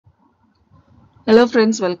Hello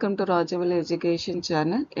friends, welcome to Rajavali Education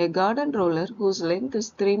channel. A garden roller whose length is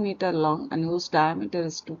 3 meter long and whose diameter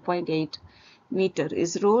is 2.8 meter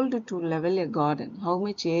is rolled to level a garden. How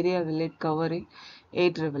much area will it cover in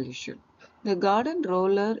 8 revolution? The garden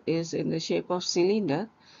roller is in the shape of cylinder.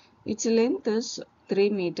 Its length is 3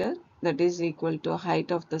 meter, that is equal to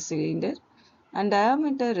height of the cylinder, and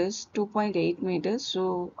diameter is 2.8 meters,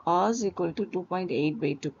 so R is equal to 2.8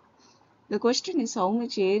 by 2. The question is how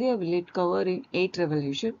much area will it cover in 8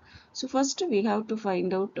 revolution. So first we have to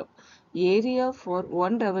find out area for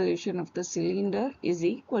 1 revolution of the cylinder is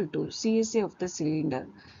equal to CSA of the cylinder.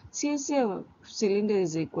 CSA of cylinder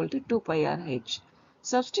is equal to 2 pi r h.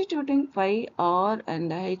 Substituting pi r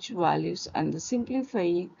and h values and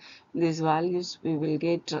simplifying these values, we will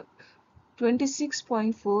get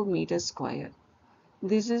 26.4 meters square.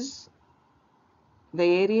 This is the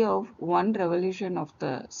area of one revolution of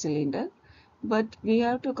the cylinder, but we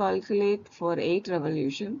have to calculate for 8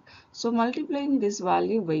 revolution. So multiplying this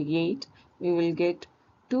value by 8, we will get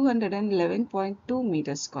 211.2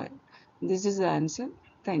 meters square. This is the answer.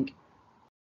 Thank you.